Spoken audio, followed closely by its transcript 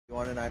You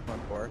want an iPhone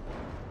 4?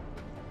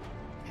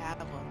 Have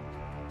one.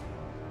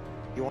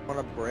 You want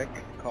a brick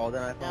called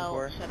an iPhone No,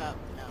 4? shut up.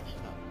 No,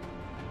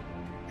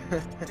 shut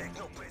up.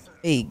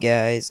 Hey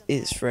guys,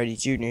 it's Freddy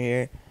Jr.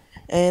 here,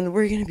 and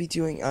we're going to be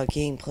doing a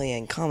gameplay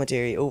and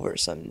commentary over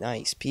some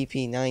nice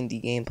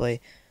PP90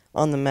 gameplay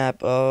on the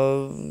map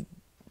of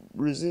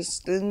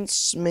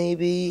Resistance,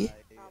 maybe?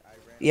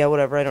 Yeah,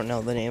 whatever, I don't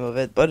know the name of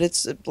it, but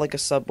it's like a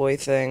subway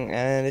thing,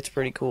 and it's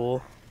pretty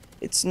cool.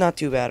 It's not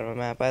too bad of a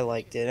map, I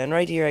liked it, and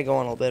right here I go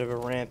on a bit of a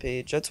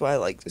rampage. That's why I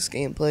like this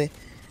gameplay.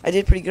 I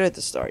did pretty good at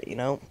the start, you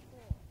know?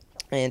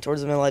 And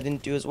towards the middle I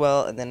didn't do as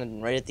well, and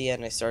then right at the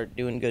end I started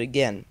doing good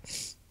again.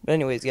 But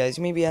anyways, guys,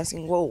 you may be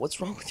asking, whoa,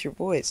 what's wrong with your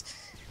voice?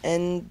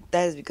 And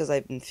that is because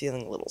I've been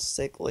feeling a little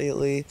sick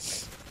lately,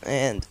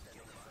 and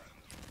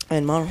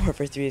Modern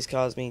Warfare 3 has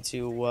caused me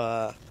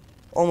to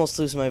almost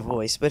lose my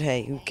voice, but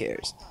hey, who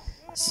cares?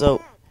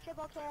 So,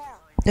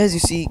 as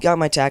you see, got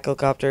my tack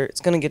helicopter. It's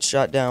gonna get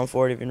shot down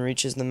before it even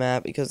reaches the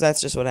map, because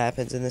that's just what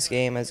happens in this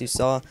game, as you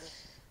saw.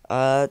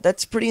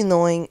 That's pretty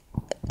annoying.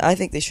 I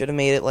think they should have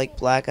made it like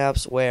Black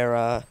Ops,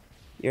 where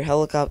your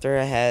helicopter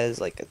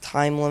has like a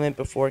time limit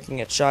before it can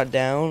get shot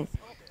down.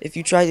 If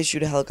you try to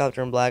shoot a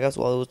helicopter in Black Ops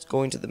while it's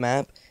going to the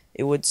map,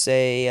 it would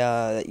say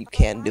that you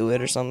can't do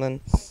it or something.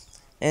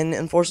 And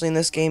unfortunately in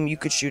this game, you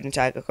could shoot an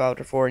attack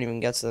helicopter before it even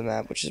gets to the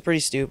map, which is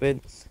pretty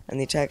stupid. And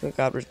the attack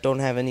helicopters don't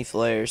have any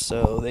flares,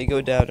 so they go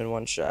down in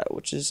one shot,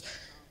 which is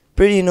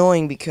pretty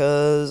annoying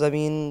because, I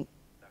mean,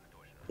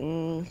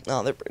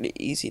 no, they're pretty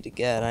easy to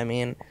get. I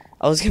mean,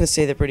 I was going to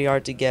say they're pretty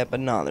hard to get,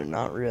 but no, they're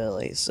not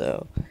really,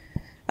 so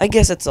I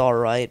guess it's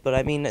alright, but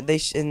I mean,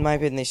 in my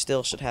opinion, they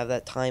still should have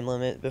that time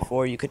limit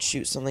before you could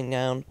shoot something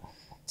down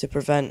to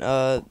prevent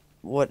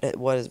what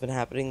has been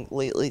happening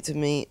lately to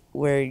me,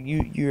 where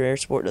your air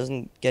support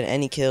doesn't get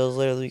any kills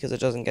literally because it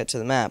doesn't get to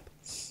the map.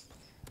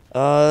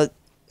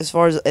 As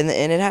far as and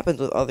it happens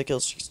with other kill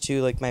streaks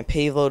too. Like my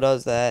payload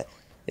does that.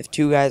 If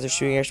two guys are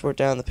shooting air support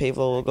down, the payload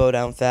will go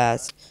down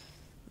fast.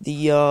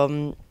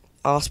 The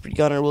Osprey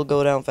gunner will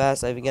go down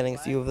fast. I've been getting a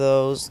few of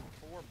those.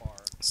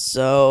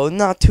 So,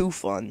 not too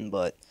fun,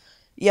 but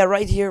yeah,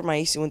 right here, my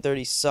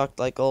AC-130 sucked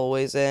like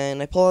always,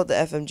 and I pull out the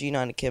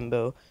FMG9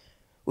 Akimbo,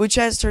 which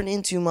has turned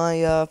into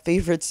my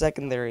favorite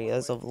secondary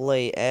as of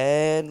late,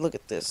 and look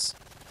at this.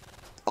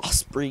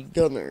 Osprey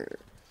gunner.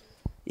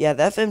 Yeah,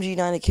 the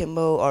FMG9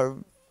 Akimbo are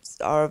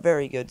a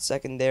very good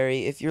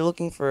secondary. If you're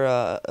looking for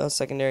a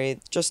secondary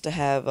just to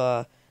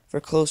have for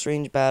close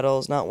range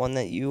battles, not one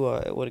that you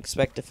would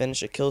expect to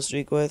finish a kill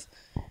streak with,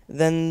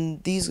 then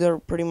these are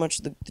pretty much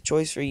the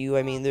choice for you.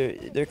 I mean,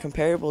 they're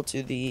comparable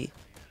to the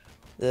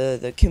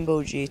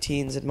Akimbo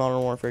G18s in Modern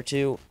Warfare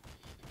 2,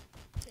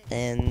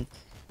 and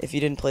if you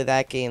didn't play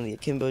that game, the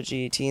Akimbo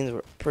G18s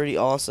were pretty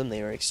awesome.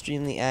 They were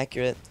extremely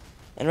accurate.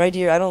 And right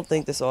here, I don't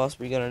think this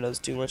Osprey gunner does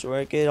too much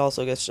work. It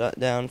also gets shot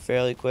down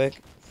fairly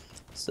quick.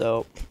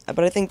 So,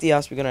 but I think the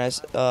Osprey gunner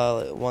has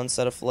one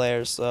set of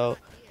flares, so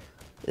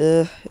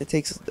it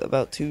takes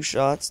about 2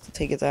 shots to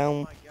take it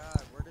down,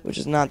 which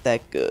is not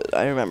that good.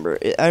 I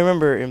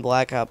remember in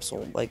Black Ops,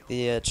 like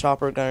the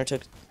chopper gunner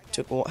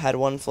had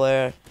 1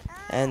 flare,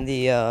 and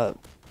the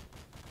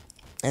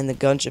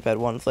gunship had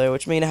 1 flare,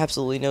 which made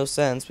absolutely no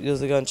sense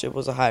because the gunship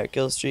was a higher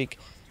kill streak,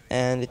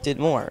 and it did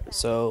more.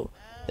 So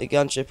the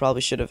gunship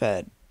probably should have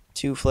had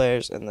 2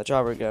 flares, and the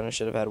chopper gunner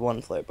should have had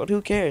 1 flare. But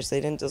who cares?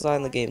 They didn't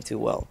design the game too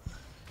well.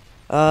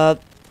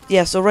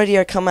 Yeah. So right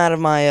here, I come out of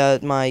my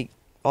my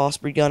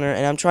Osprey gunner,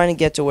 and I'm trying to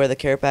get to where the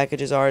care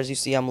packages are. As you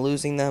see, I'm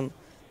losing them,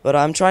 but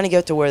I'm trying to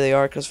get to where they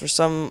are because for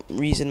some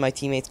reason my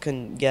teammates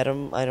couldn't get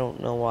them. I don't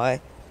know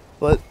why,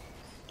 but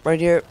right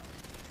here,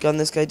 gun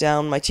this guy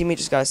down. My teammate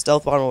just got a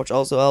stealth bomber, which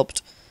also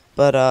helped,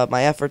 but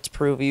my efforts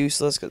prove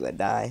useless because I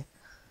die.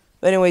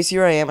 But anyways,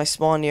 here I am. I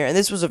spawn here, and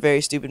this was a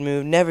very stupid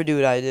move. Never do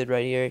what I did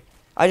right here.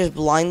 I just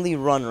blindly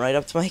run right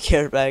up to my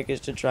care package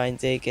to try and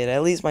take it.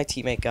 At least my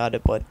teammate got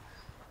it, but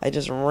I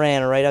just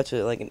ran right up to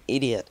it like an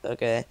idiot,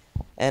 okay?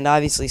 And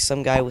obviously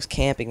some guy was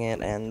camping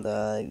it and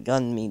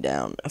gunned me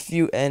down. A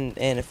few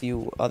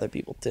other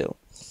people too.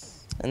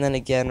 And then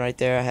again right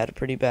there I had a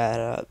pretty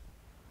bad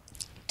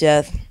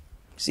death.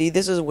 See,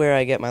 this is where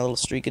I get my little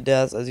streak of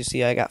deaths. As you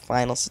see, I got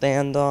final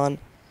stand on.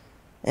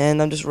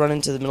 And I'm just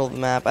running to the middle of the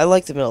map. I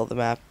like the middle of the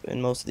map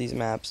in most of these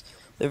maps.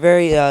 They're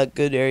very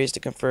good areas to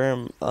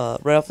confirm.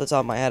 Right off the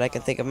top of my head, I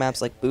can think of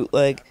maps like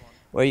Bootleg,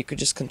 where you could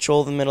just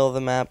control the middle of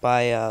the map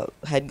by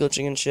head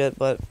glitching and shit,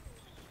 but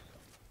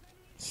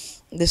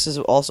this is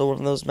also one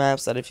of those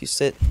maps that if you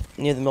sit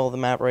near the middle of the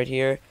map right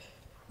here,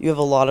 you have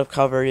a lot of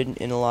cover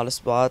in a lot of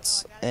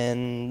spots,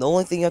 and the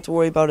only thing you have to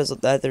worry about is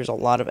that there's a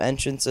lot of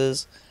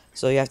entrances,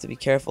 so you have to be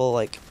careful.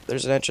 Like,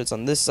 there's an entrance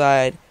on this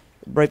side,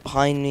 right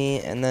behind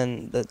me, and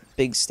then the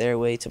big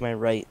stairway to my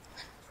right,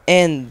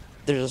 and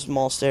there's a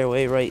small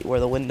stairway right where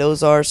the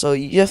windows are, so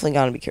you definitely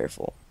gotta be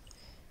careful.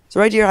 So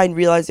right here, I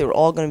realized they were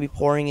all going to be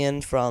pouring in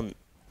from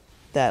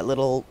that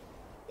little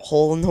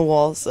hole in the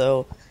wall,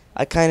 so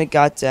I kind of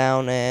got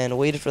down and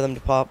waited for them to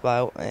pop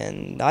out,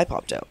 and I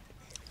popped out.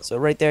 So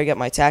right there, I got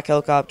my attack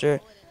helicopter.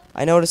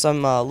 I noticed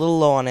I'm a little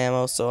low on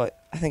ammo, so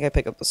I think I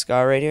pick up the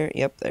scar right here.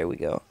 Yep, there we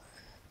go.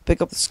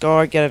 Pick up the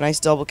scar, get a nice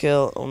double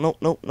kill. Oh,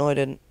 no, I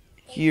didn't.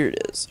 Here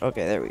it is.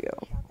 Okay, there we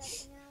go.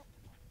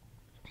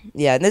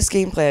 Yeah, in this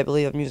gameplay, I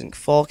believe I'm using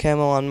fall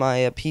camo on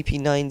my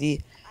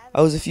PP90.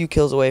 I was a few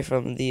kills away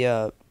from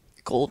the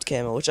gold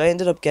camo, which I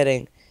ended up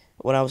getting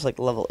when I was like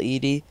level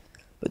 80.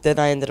 But then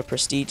I ended up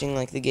prestiging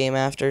like the game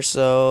after,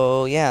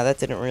 so yeah, that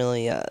didn't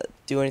really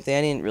do anything.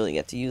 I didn't really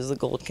get to use the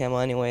gold camo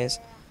anyways.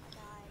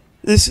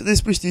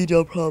 This prestige,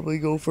 I'll probably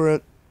go for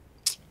it.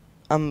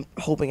 I'm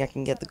hoping I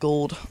can get the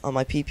gold on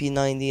my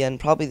PP90 and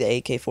probably the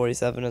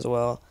AK-47 as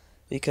well,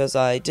 because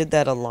I did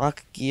that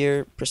unlock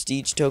gear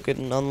prestige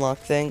token unlock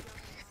thing,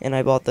 and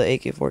I bought the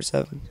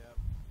AK-47,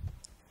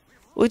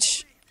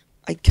 which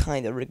I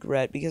kind of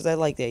regret because I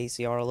like the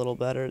ACR a little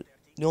better.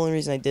 The only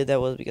reason I did that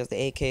was because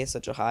the AK is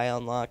such a high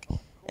unlock,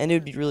 and it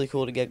would be really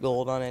cool to get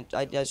gold on it.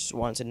 I just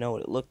wanted to know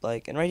what it looked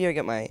like. And right here I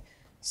got my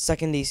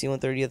second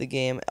DC-130 of the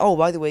game. Oh,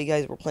 by the way,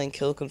 guys, we're playing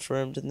Kill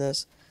Confirmed in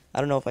this.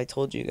 I don't know if I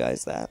told you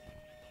guys that.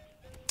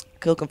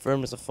 Kill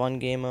Confirmed is a fun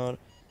game mode,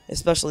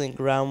 especially in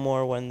ground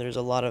war when there's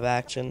a lot of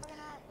action.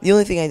 The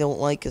only thing I don't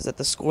like is that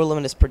the score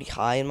limit is pretty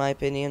high in my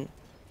opinion.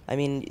 I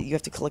mean, you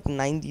have to collect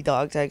 90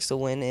 dog tags to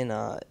win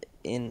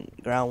in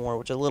ground war,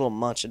 which is a little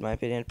much in my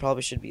opinion. It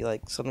probably should be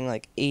like something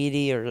like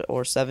 80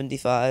 or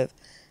 75.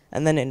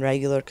 And then in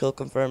regular Kill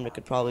Confirmed, it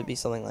could probably be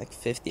something like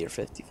 50 or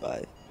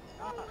 55.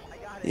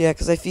 Yeah,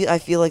 because I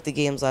feel like the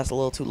games last a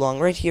little too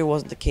long. Right here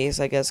wasn't the case,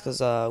 I guess,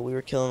 because we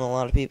were killing a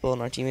lot of people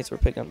and our teammates were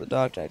picking up the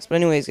dog tags. But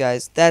anyways,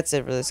 guys, that's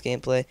it for this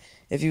gameplay.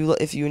 If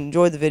you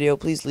enjoyed the video,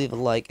 please leave a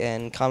like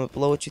and comment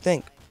below what you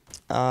think.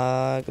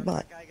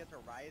 Goodbye.